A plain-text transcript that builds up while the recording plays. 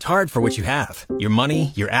worked hard for what you have. Your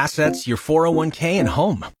money, your assets, your 401k, and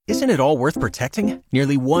home. Isn't it all worth protecting?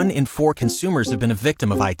 Nearly 1 in 4 consumers have been a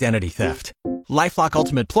victim of identity theft. LifeLock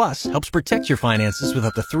Ultimate Plus helps protect your finances with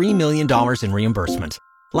up to $3 million in reimbursement.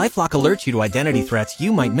 LifeLock alerts you to identity threats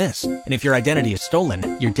you might miss. And if your identity is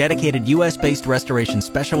stolen, your dedicated U.S.-based restoration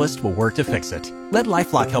specialist will work to fix it. Let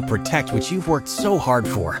LifeLock help protect what you've worked so hard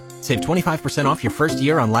for. Save 25% off your first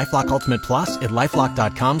year on LifeLock Ultimate Plus at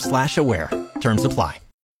LifeLock.com/aware. Terms apply.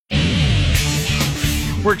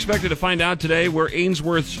 We're expected to find out today where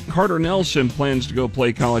Ainsworth's Carter Nelson plans to go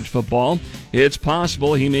play college football. It's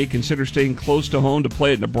possible he may consider staying close to home to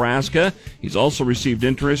play at Nebraska. He's also received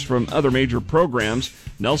interest from other major programs.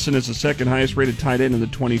 Nelson is the second highest rated tight end in the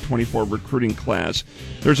 2024 recruiting class.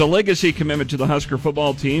 There's a legacy commitment to the Husker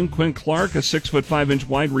football team. Quinn Clark, a 6'5"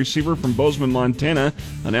 wide receiver from Bozeman, Montana,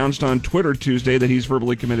 announced on Twitter Tuesday that he's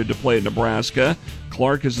verbally committed to play at Nebraska.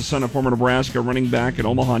 Clark is the son of former Nebraska running back and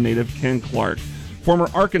Omaha native Ken Clark. Former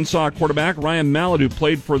Arkansas quarterback Ryan Mallett, who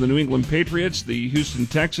played for the New England Patriots, the Houston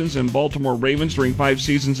Texans, and Baltimore Ravens during 5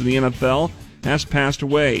 seasons in the NFL, has passed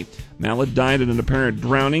away. Mallett died in an apparent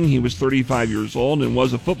drowning. He was 35 years old and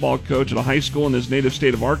was a football coach at a high school in his native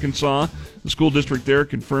state of Arkansas. The school district there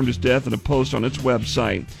confirmed his death in a post on its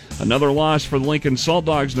website. Another loss for the Lincoln Salt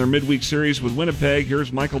Dogs in their midweek series with Winnipeg.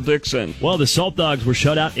 Here's Michael Dixon. Well, the Salt Dogs were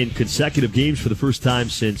shut out in consecutive games for the first time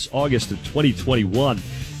since August of 2021.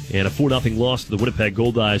 And a 4-0 loss to the Winnipeg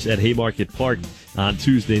Goldeyes at Haymarket Park on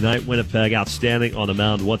Tuesday night. Winnipeg outstanding on the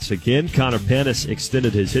mound once again. Connor Panis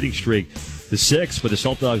extended his hitting streak to 6, but the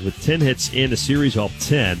Salt Dogs with 10 hits in the series, all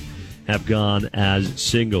 10 have gone as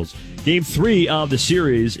singles. Game 3 of the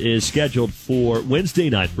series is scheduled for Wednesday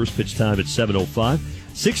night. First pitch time at 7:05.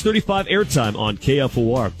 6:35 airtime on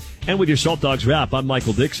KFOR. And with your Salt Dogs wrap, I'm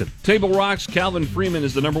Michael Dixon. Table Rock's Calvin Freeman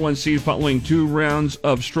is the number 1 seed following 2 rounds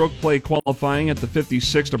of stroke play qualifying at the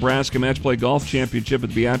 56th Nebraska Match Play Golf Championship at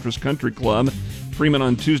the Beatrice Country Club. Freeman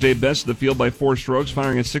on Tuesday bested the field by 4 strokes,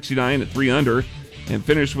 firing at 69 at 3 under, and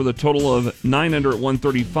finished with a total of 9 under at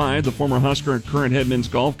 135. The former Husker and current head men's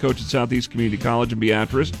golf coach at Southeast Community College in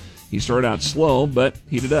Beatrice. He started out slow, but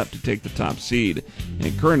heated up to take the top seed.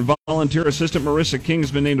 And current volunteer assistant Marissa King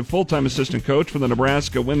has been named a full-time assistant coach for the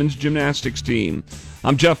Nebraska women's gymnastics team.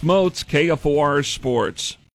 I'm Jeff Moats, KFOR Sports.